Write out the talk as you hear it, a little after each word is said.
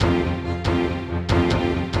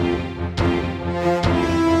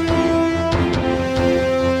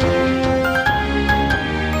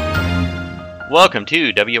Welcome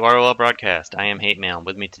to WROL Broadcast. I am Hate Mail.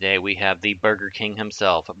 With me today we have the Burger King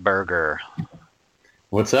himself, Burger.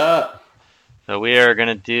 What's up? So we are going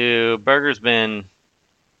to do... Burger's been,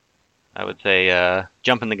 I would say,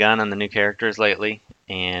 jumping the gun on the new characters lately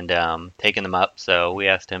and taking them up. So we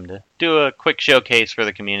asked him to do a quick showcase for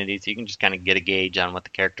the community so you can just kind of get a gauge on what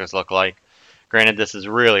the characters look like. Granted, this is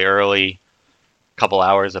really early, couple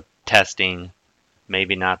hours of testing.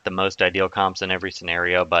 Maybe not the most ideal comps in every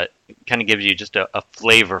scenario, but it kind of gives you just a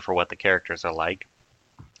flavor for what the characters are like.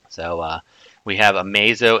 So we have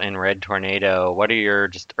Amazo and Red Tornado. What are your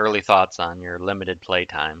just early thoughts on your limited play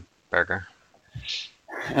time, Burger?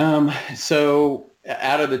 So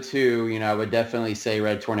out of the two, I would definitely say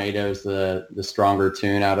Red Tornado is the stronger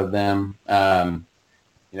tune out of them.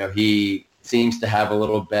 He seems to have a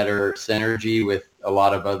little better synergy with a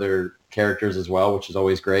lot of other characters as well, which is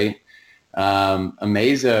always great.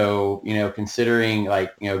 Amazo, considering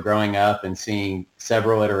growing up and seeing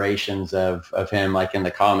several iterations of him like in the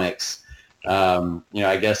comics, I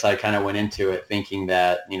guess I kind of went into it thinking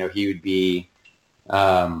that, he would be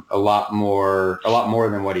a lot more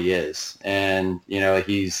than what he is. And,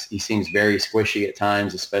 he seems very squishy at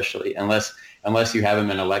times, especially unless you have him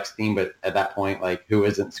in a Lex team. But at that point, who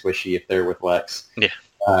isn't squishy if they're with Lex? Yeah.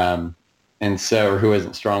 And so, or who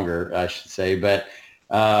isn't stronger, I should say. But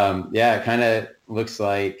it kind of looks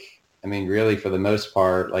like, really for the most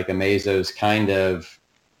part, Amazo's kind of,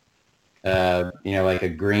 like a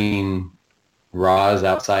green Roz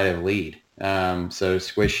outside of lead. So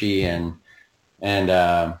squishy and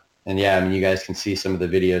you guys can see some of the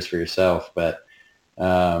videos for yourself, but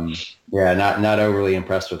not overly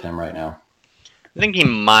impressed with him right now. I think he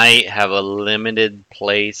might have a limited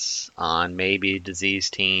place on maybe disease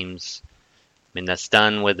teams. The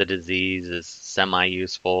stun with the disease is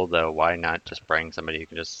semi-useful, though. Why not just bring somebody who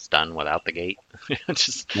can just stun without the gate?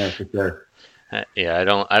 No, for sure.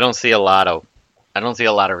 Yeah, I don't see a lot of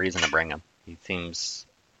reason to bring him. He seems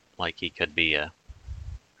like he could be a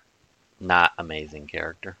not amazing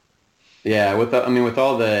character. Yeah, with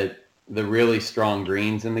all the really strong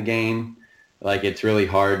greens in the game, it's really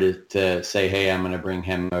hard to say, hey, I'm going to bring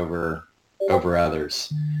him over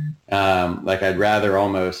others. I'd rather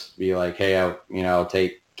almost be like, hey, I'll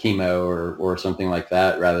take Chemo or something like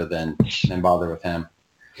that rather than bother with him.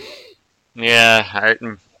 Yeah,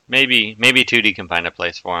 maybe 2D can find a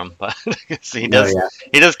place for him, but he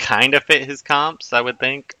does kind of fit his comps, I would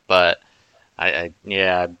think. But I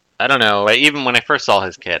don't know. Even when I first saw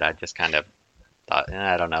his kit, I just kind of thought,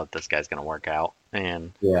 I don't know if this guy's going to work out.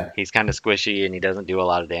 And he's kind of squishy and he doesn't do a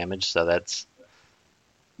lot of damage, so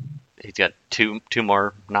he's got two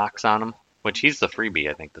more knocks on him, which he's the freebie,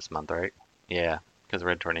 I think, this month, right? Yeah, because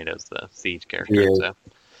Red Tornado's the siege character.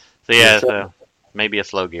 Yeah. So maybe a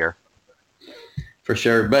slow gear. For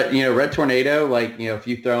sure. But, Red Tornado, if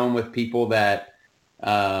you throw him with people that,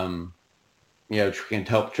 can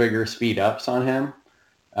help trigger speed ups on him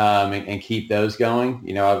and keep those going,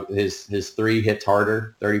 his 3 hits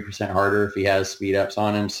harder, 30% harder if he has speed ups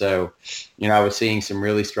on him. So, I was seeing some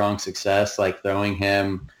really strong success, throwing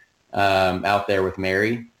him out there with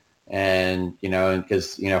Mary and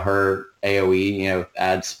because her AoE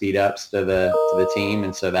adds speed ups to the team,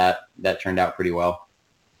 and so that turned out pretty well.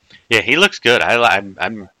 Yeah, he looks good.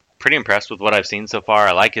 I'm pretty impressed with what I've seen so far.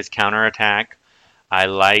 I like his counterattack. I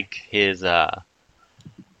like his I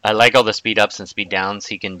like all the speed ups and speed downs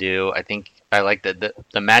he can do. I think I like the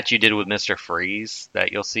match you did with Mr. Freeze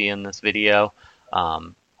that you'll see in this video.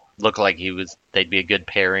 Looked like they'd be a good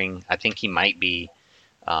pairing. I think he might be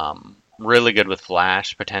really good with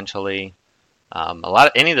Flash potentially.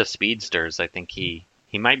 Any of the speedsters, I think he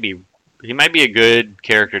might be a good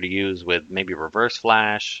character to use with maybe Reverse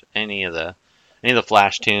Flash, any of the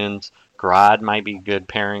Flash tunes. Grodd might be a good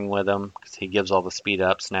pairing with him because he gives all the speed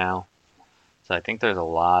ups now. So I think there's a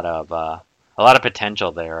lot of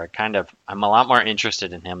potential there. I'm a lot more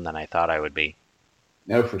interested in him than I thought I would be.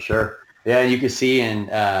 No, for sure. Yeah, you can see in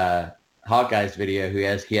Hawkeye's video he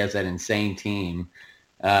has that insane team.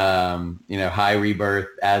 High Rebirth,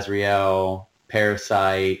 Azrael,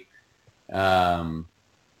 Parasite. I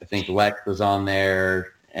think Lex was on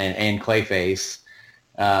there and Clayface.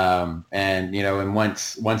 And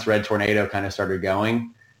once Red Tornado kind of started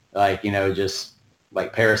going, just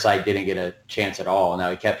Parasite didn't get a chance at all.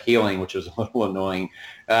 Now he kept healing, which was a little annoying,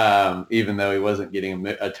 even though he wasn't getting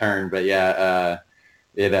a turn. But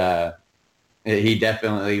he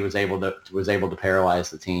definitely was able to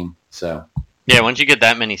paralyze the team. So yeah, once you get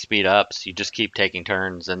that many speed ups, you just keep taking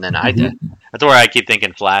turns, and then that's where I keep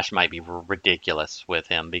thinking Flash might be ridiculous with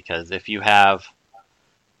him, because if you have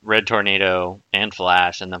Red Tornado and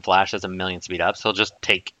Flash, and then Flash has a million speed ups, he'll just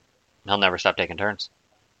take He'll never stop taking turns.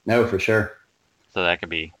 No, for sure. So that could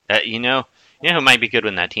be you know who might be good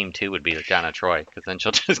in that team too would be Donna Troy, because then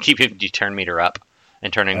she'll just keep your turn meter up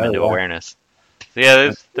and turn him into awareness. So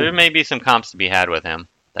yeah, there may be some comps to be had with him.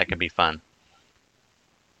 That could be fun.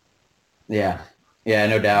 Yeah,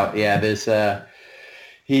 no doubt. Yeah, there's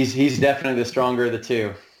he's definitely the stronger of the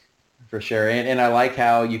two, for sure. And I like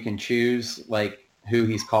how you can choose like who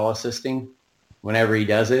he's call assisting whenever he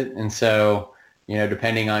does it, and so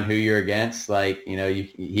depending on who you're against, like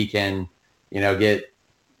he can get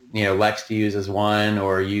Lex to use as one,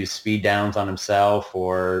 or use speed downs on himself,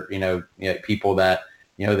 or people that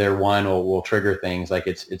their one will trigger things. Like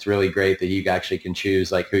it's really great that you actually can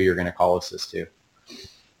choose like who you're going to call assist to.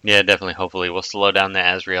 Yeah, definitely. Hopefully, we'll slow down the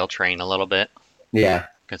Azrael train a little bit. Yeah,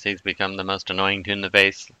 because he's become the most annoying to in the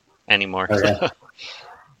face anymore. Oh, yeah.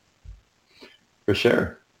 For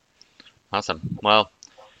sure. Awesome. Well,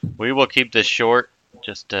 we will keep this short,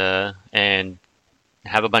 just and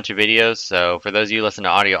have a bunch of videos. So for those of you listen to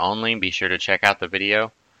audio only, be sure to check out the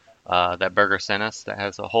video that Burger sent us that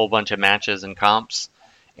has a whole bunch of matches and comps.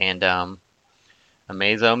 And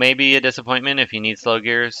Amazo may be a disappointment. If you need slow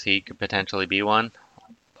gears, he could potentially be one.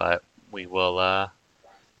 But we will.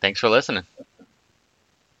 Thanks for listening.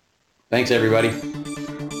 Thanks, everybody.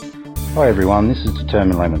 Hi, everyone. This is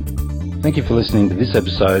Determined Lemon. Thank you for listening to this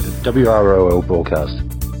episode of WROL Broadcast.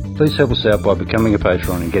 Please help us out by becoming a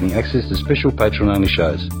patron and getting access to special patron-only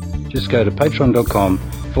shows. Just go to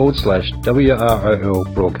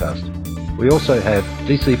patreon.com/WROL Broadcast. We also have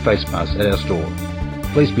DC face masks at our store.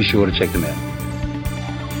 Please be sure to check them out.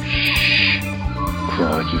 Shh.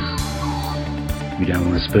 Crikey. We don't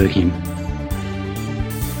want to spook him.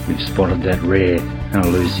 We've spotted that rare and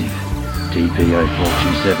elusive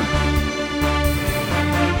DPO-427.